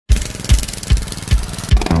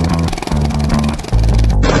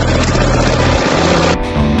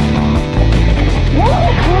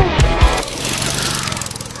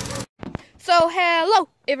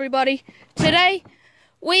everybody. Today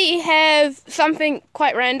we have something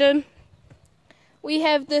quite random. We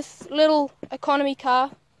have this little economy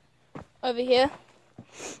car over here,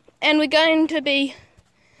 and we're going to be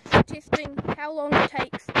testing how long it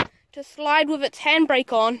takes to slide with its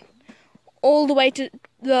handbrake on all the way to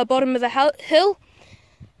the bottom of the hill,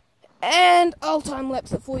 and I'll time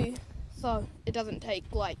lapse it for you so it doesn't take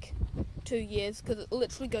like 2 years, because it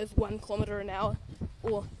literally goes 1 kilometer an hour,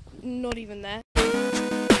 or not even that.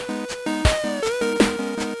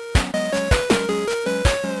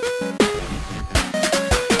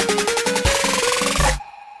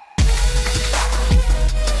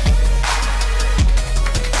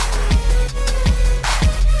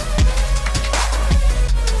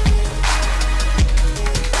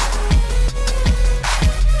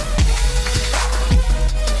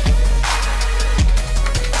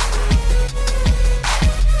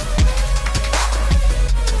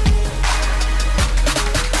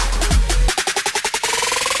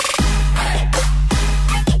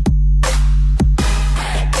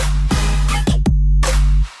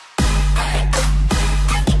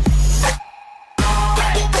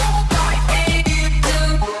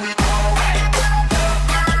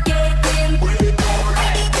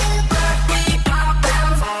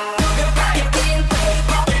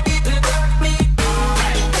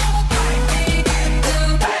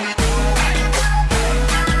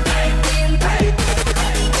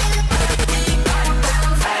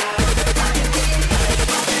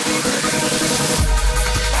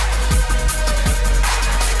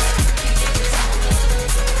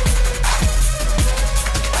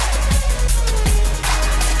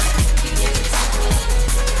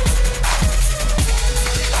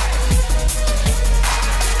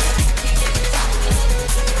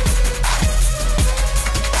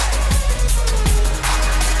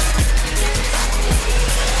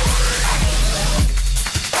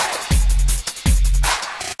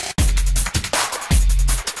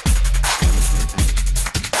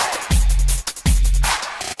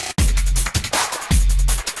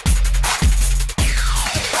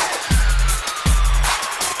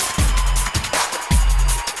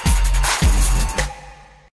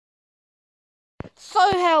 So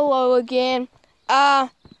hello again.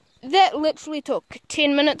 That literally took 8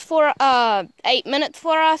 minutes for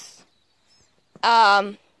us.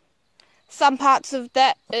 Some parts of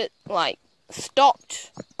that it like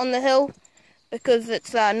stopped on the hill because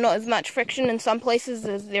it's not as much friction in some places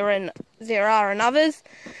as there are in others.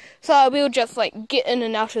 So we'll just like get in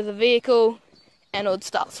and out of the vehicle and it would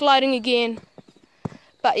start sliding again.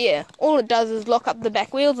 But yeah, all it does is lock up the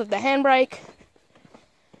back wheels of the handbrake,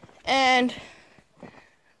 and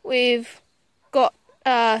we've got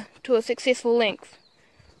to a successful length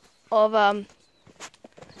of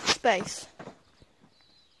space.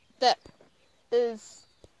 That is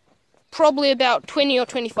probably about 20 or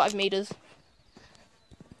 25 meters.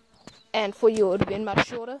 And for you it would have been much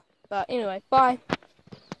shorter. But anyway, bye.